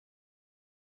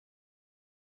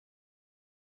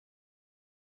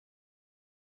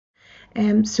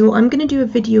So I'm going to do a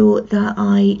video that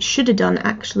I should have done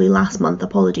actually last month,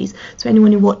 apologies. So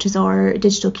anyone who watches our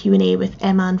digital Q&A with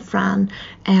Emma and Fran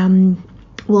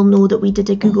will know that we did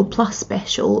a Google Plus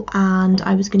special, and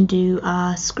I was going to do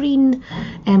a screen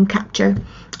capture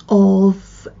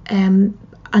of an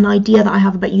idea that I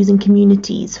have about using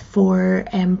communities for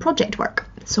project work.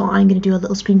 So I'm going to do a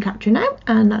little screen capture now,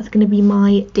 and that's going to be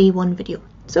my day one video.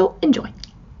 So enjoy.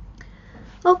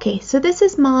 Okay, so this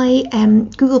is my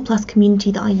Google Plus community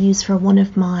that I use for one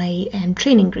of my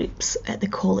training groups at the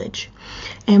college.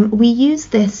 We use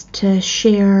this to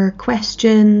share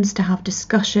questions, to have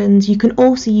discussions. You can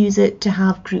also use it to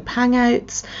have group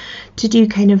hangouts, to do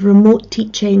kind of remote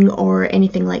teaching or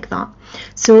anything like that.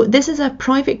 So this is a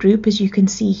private group, as you can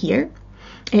see here.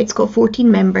 It's got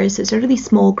 14 members, so it's a really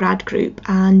small grad group,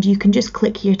 and you can just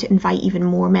click here to invite even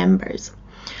more members.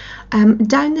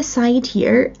 Down the side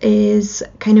here is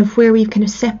kind of where we've kind of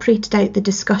separated out the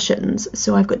discussions.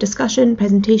 So I've got discussion,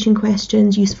 presentation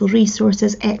questions, useful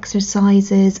resources,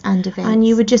 exercises and events. And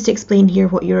you would just explain here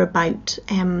what you're about.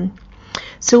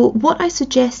 So what I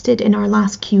suggested in our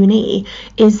last Q&A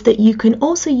is that you can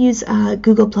also use a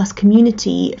Google Plus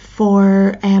community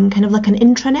for kind of like an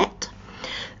intranet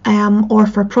or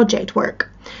for project work.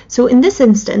 So in this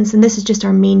instance, and this is just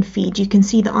our main feed, you can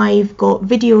see that I've got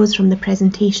videos from the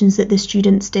presentations that the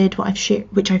students did,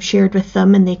 which I've shared with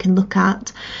them and they can look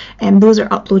at. Those are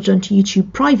uploaded onto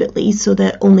YouTube privately so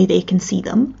that only they can see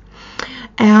them.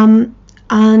 And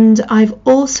I've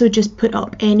also just put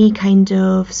up any kind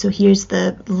of, so here's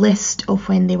the list of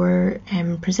when they were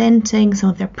presenting, some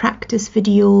of their practice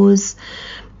videos,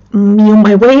 me on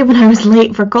my way when I was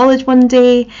late for college one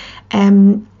day,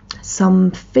 some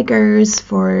figures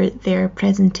for their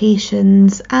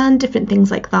presentations and different things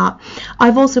like that.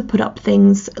 I've also put up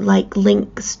things like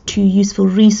links to useful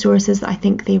resources that I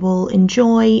think they will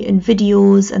enjoy and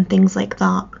videos and things like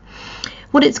that.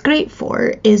 What it's great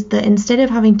for is that instead of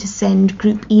having to send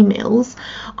group emails,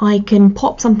 I can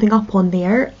pop something up on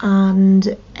there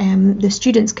and the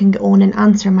students can go on and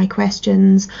answer my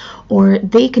questions, or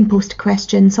they can post a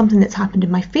question. Something that's happened in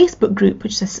my Facebook group,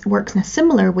 which works in a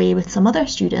similar way with some other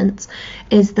students,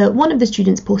 is that one of the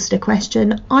students posted a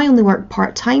question. I only work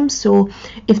part-time, so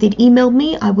if they'd emailed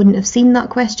me, I wouldn't have seen that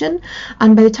question.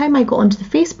 And by the time I got onto the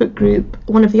Facebook group,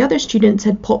 one of the other students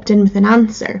had popped in with an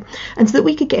answer, and so that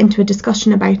we could get into a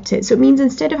discussion about it. So it means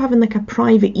instead of having like a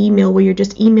private email where you're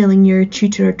just emailing your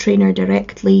tutor or trainer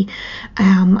directly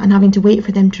and having to wait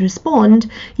for them to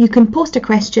respond, you can post a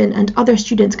question and other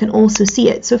students can also see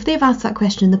it. So if they've asked that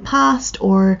question in the past,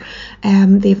 or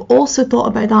they've also thought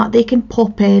about that, they can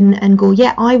pop in and go,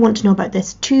 yeah, I want to know about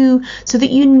this too, so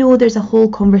that you know there's a whole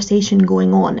conversation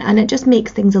going on, and it just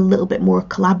makes things a little bit more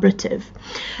collaborative.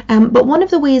 But one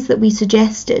of the ways that we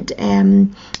suggested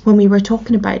when we were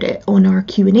talking about it on our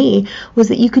Q&A was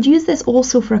that you could use this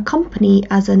also for a company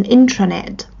as an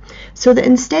intranet. So that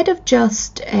instead of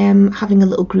just having a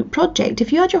little group project,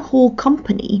 if you had your whole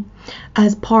company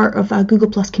as part of a Google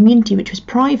Plus community which was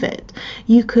private,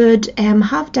 you could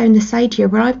have down the side here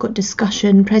where I've got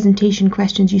discussion, presentation,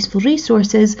 questions, useful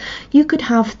resources, you could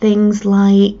have things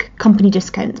like company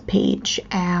discounts page,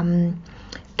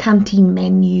 canteen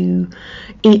menu,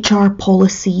 HR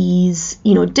policies,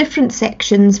 you know, different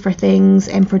sections for things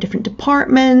and for different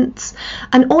departments.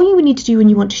 And all you would need to do when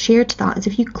you want to share to that is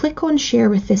if you click on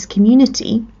share with this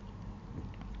community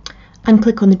and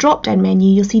click on the drop down menu,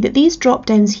 you'll see that these drop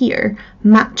downs here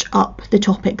match up the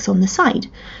topics on the side.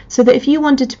 So that if you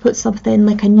wanted to put something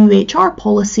like a new HR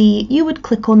policy, you would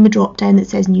click on the drop down that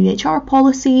says new HR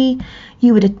policy,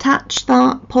 you would attach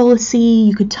that policy,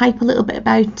 you could type a little bit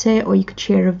about it, or you could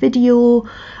share a video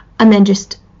and then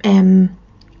just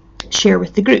share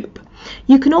with the group.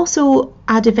 You can also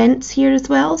add events here as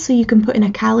well, so you can put in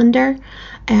a calendar,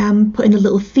 put in a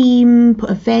little theme, put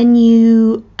a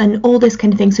venue, and all this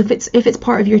kind of thing. So if it's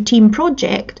part of your team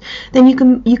project, then you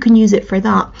can use it for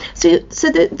that. So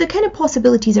the kind of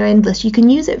possibilities are endless. You can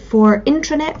use it for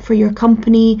intranet for your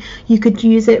company. You could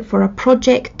use it for a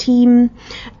project team.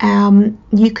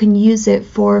 You can use it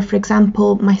for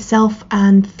example, myself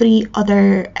and 3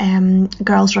 other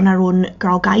girls run our own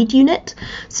Girl Guide unit.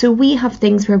 So we have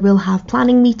things where we'll have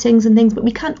planning meetings and things, but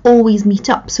we can't always meet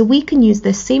up. So we can use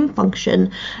this same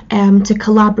function to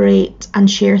collaborate and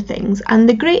share things. And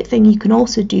the great thing you can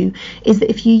also do is that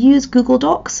if you use Google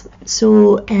Docs,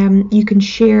 so you can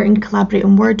share and collaborate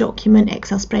on Word document,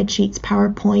 Excel spreadsheets,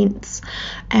 PowerPoints,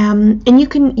 and you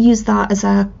can use that as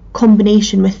a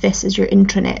combination with this is your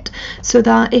intranet, so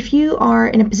that if you are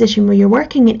in a position where you're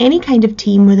working in any kind of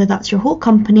team, whether that's your whole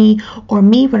company or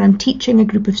me where I'm teaching a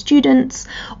group of students,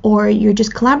 or you're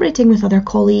just collaborating with other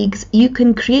colleagues, you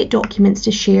can create documents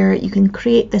to share. You can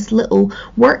create this little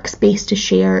workspace to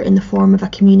share in the form of a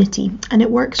community, and it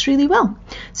works really well.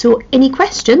 So any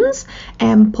questions,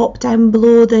 pop down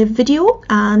below the video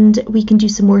and we can do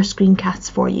some more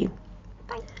screencasts for you.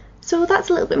 So that's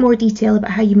a little bit more detail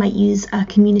about how you might use a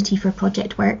community for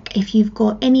project work. If you've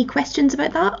got any questions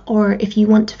about that, or if you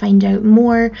want to find out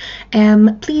more,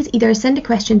 please either send a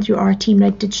question through our Team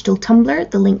Red Digital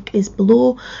Tumblr, the link is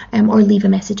below, or leave a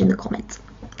message in the comments.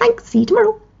 Thanks, see you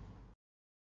tomorrow.